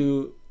people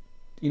to,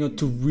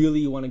 to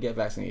really want to get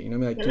vaccinated. You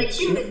know what I mean?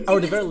 Humans, or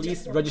at the very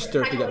least,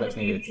 register to get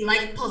vaccinated.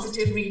 Like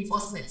positive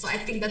reinforcement. So I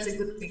think that's a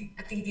good thing.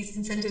 I think these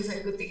incentives are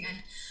a good thing. And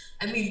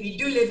I mean, we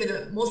do live in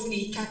a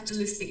mostly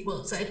capitalistic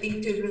world. So I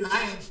think to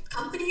rely on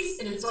companies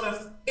in a sort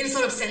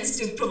of sense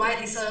to provide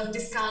these sort of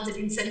discounts and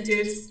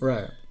incentives.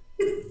 Right.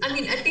 I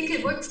mean, I think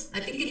it works.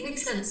 I think it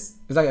makes sense.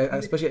 Exactly,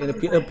 especially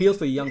it appeals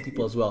to the young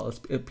people as well.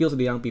 It appeals to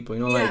the young people.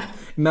 Like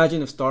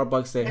imagine if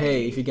Starbucks said,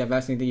 "Hey, if you get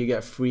vaccinated, you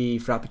get free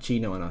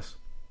Frappuccino on us."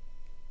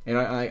 And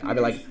I'd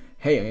be like,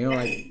 "Hey,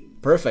 like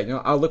perfect.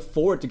 I'll look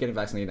forward to getting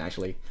vaccinated."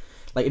 Actually,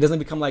 like it doesn't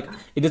become like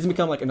it doesn't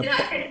become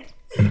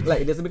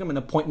an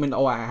appointment.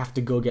 Oh, I have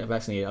to go get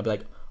vaccinated. I'll be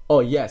like, oh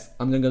yes,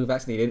 I'm gonna get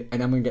vaccinated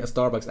and I'm gonna get a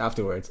Starbucks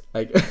afterwards.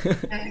 Like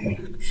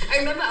I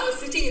remember I was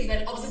sitting in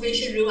that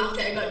observation room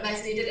after I got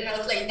vaccinated and I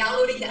was like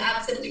downloading the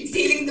apps and like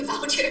saving the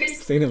vouchers.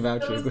 Saving the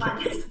vouchers.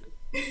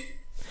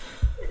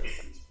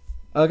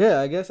 Okay,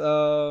 I guess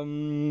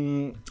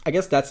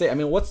that's it. I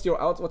mean, what's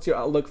your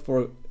outlook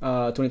for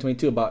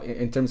 2022 about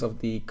in terms of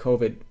the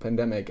COVID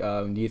pandemic?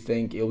 Do you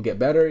think it'll get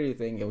better? Do you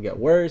think it'll get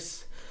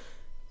worse?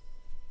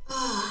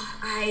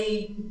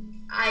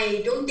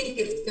 I don't think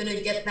it's going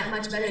to get that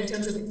much better in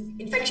terms of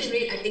infection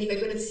rate. I think we're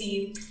going to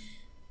see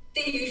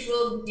the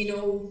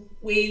usual,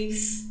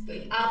 waves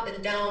going up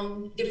and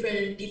down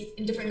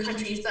in different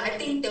countries. But I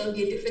think there will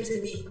be a difference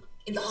in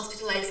the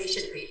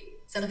hospitalization rate,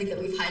 something that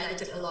we've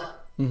highlighted a lot.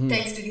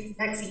 Thanks to these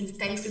vaccines,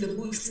 thanks to the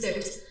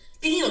boosters.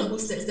 Speaking of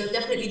boosters, there'll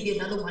definitely be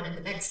another one in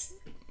the next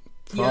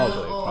year.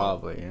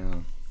 Probably, yeah.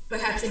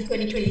 Perhaps in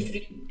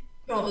 2023,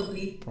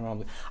 probably.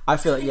 I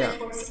feel like,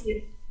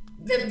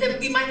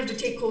 we might have to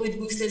take COVID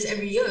boosters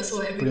every year, so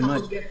every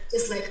couple of years,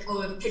 just like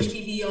our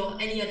HPV or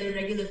any other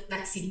regular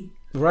vaccine.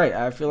 Right.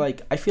 I feel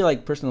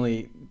like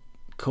personally,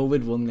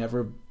 COVID will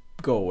never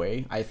go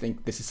away. I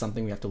think this is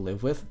something we have to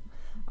live with.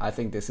 I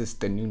think this is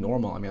the new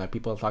normal. I mean, like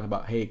people talk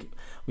about, hey,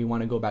 we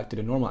want to go back to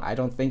the normal. I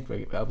don't think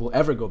we'll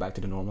ever go back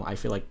to the normal. I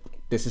feel like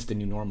this is the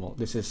new normal.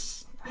 This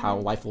is how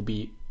life will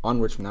be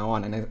onwards from now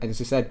on. And as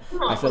you said,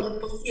 I feel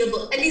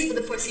at least for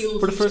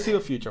the foreseeable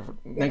future. For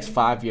next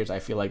 5 years, I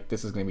feel like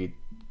this is going to be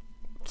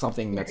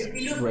something that's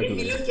regular. If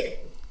you look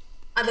at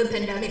other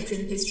pandemics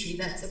in history,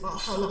 that's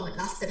about how long it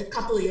lasted, a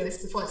couple of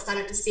years before it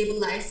started to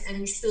stabilize, and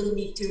we still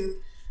need to,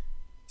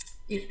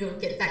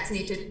 get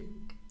vaccinated,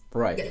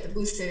 right? Get the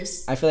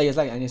boosters. I feel like it's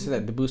like, and you said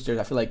that the boosters.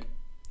 I feel like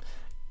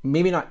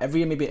maybe not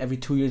every year, maybe every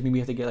 2 years, maybe we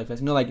have to get like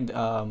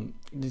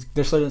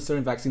there's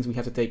certain vaccines we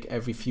have to take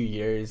every few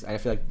years. And I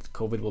feel like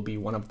COVID will be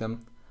one of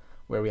them,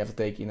 where we have to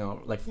take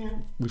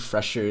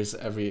refreshers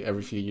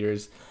every few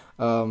years.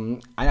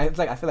 And I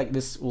feel like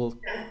this will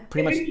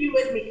pretty much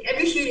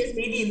every few years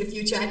maybe in the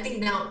future. I think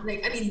now,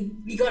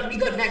 we got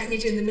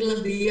vaccinated in the middle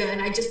of the year,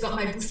 and I just got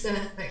my booster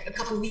like a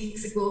couple of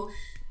weeks ago.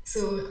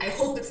 So I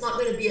hope it's not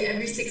going to be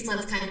every 6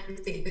 months kind of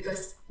thing,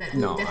 because that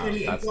will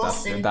definitely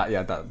exhaust them.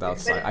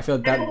 That's I feel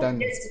that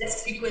then it's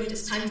less frequent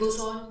as time goes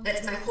on.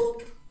 That's my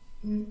hope.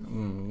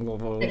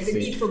 We'll see. The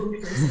need for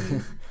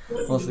boosters.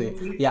 We'll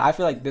see. Yeah, I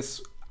feel like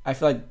this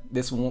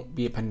won't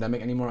be a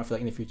pandemic anymore. I feel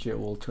like in the future it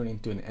will turn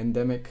into an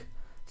endemic.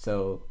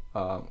 So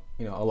a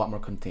lot more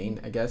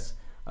contained, I guess.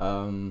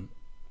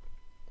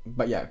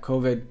 But yeah,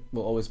 COVID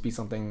will always be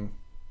something.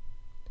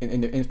 At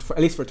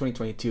least for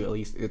 2022, at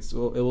least this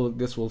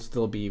will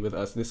still be with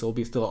us. This will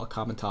be still a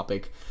common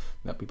topic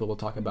that people will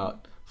talk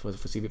about for the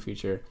foreseeable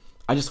future.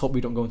 I just hope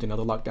we don't go into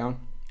another lockdown.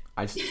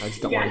 I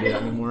just don't want to do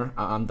that anymore.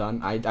 I'm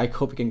done. I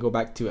hope we can go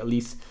back to at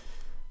least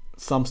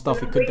some stuff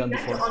we could have done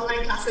before.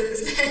 Online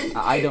classes.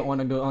 I don't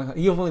want to do online.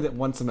 You've only did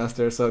one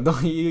semester, so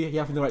you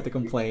have no right to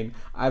complain.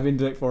 I've been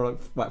doing it for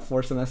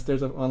 4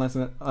 semesters of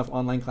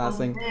online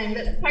classing.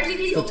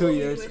 Practically 2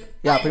 years.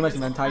 Yeah, pretty much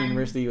the entire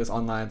university was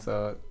online.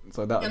 So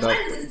that mine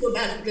isn't so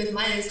bad because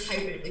mine is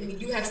hybrid. We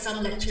do have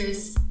some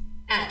lectures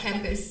at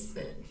campus,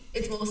 but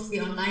it's mostly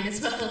online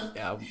as well.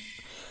 Yeah.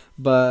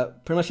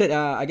 But pretty much it.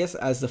 I guess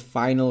as the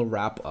final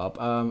wrap up,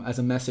 as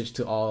a message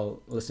to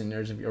all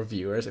listeners or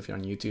viewers, if you're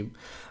on YouTube,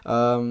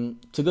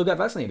 to go get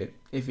vaccinated.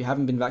 If you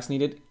haven't been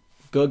vaccinated,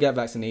 go get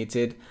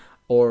vaccinated.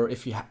 Or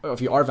if you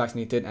are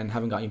vaccinated and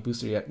haven't got your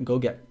booster yet, go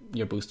get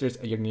your boosters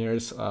at your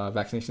nearest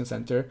vaccination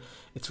center.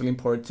 It's really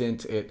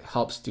important. It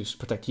helps to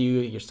protect you,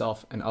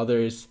 yourself, and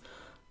others.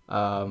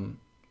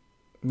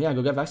 Yeah,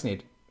 go get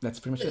vaccinated. That's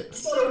pretty much it.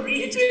 Sort of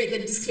reiterate the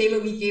disclaimer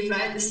we gave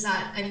right at the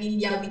start. I mean,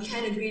 yeah, we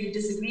can agree to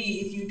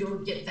disagree if you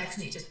don't get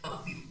vaccinated,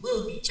 but we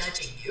will be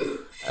judging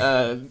you.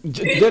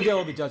 Divya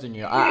will be judging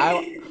you.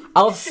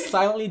 I'll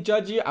silently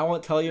judge you. I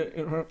won't tell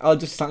you. I'll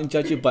just silently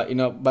judge you. But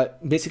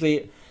but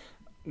basically,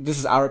 this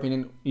is our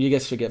opinion. You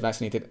guys should get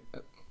vaccinated.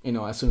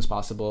 As soon as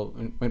possible,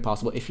 when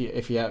possible. If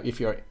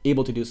you're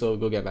able to do so,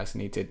 go get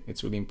vaccinated.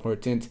 It's really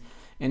important,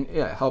 and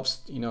yeah, it helps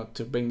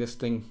to bring this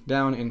thing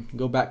down and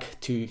go back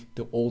to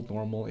the old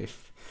normal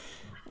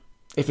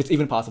if it's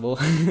even possible.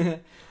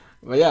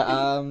 But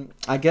yeah,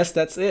 I guess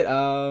that's it.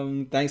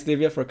 Thanks,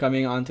 Divya, for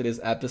coming on to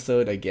this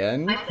episode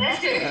again. My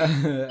pleasure.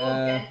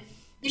 Okay.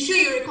 You sure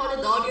you recorded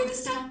the audio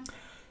this time?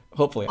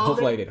 Hopefully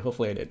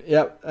I did.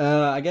 Yep.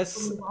 I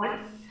guess. Oh God.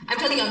 I'm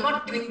telling you, I'm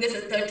not doing this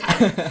a third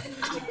time.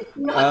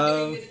 I'm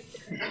not doing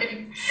this a third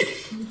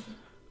time.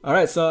 All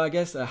right, so I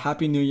guess a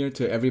happy new year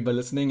to everybody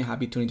listening.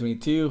 Happy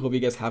 2022. Hope you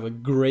guys have a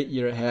great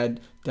year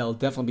ahead. There'll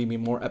definitely be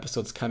more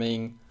episodes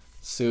coming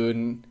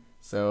soon.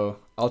 So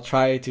I'll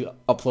try to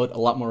upload a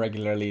lot more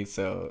regularly.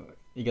 So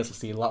you guys will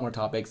see a lot more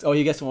topics. Oh,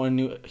 you guys want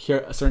to hear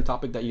a certain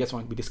topic that you guys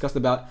want to be discussed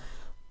about?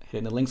 Hit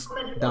in the links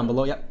down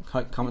below. Yep,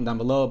 comment down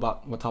below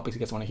about what topics you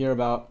guys want to hear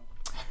about.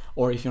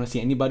 Or if you want to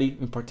see anybody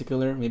in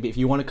particular, maybe if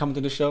you want to come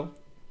to the show,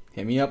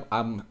 hit me up.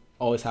 I'm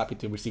always happy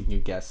to receive new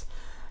guests.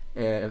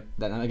 Then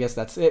I guess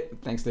that's it.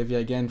 Thanks, Divya,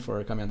 again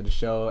for coming onto the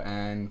show,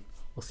 and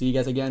we'll see you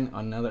guys again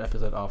on another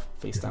episode of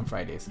FaceTime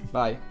Fridays.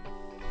 Bye.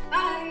 Bye.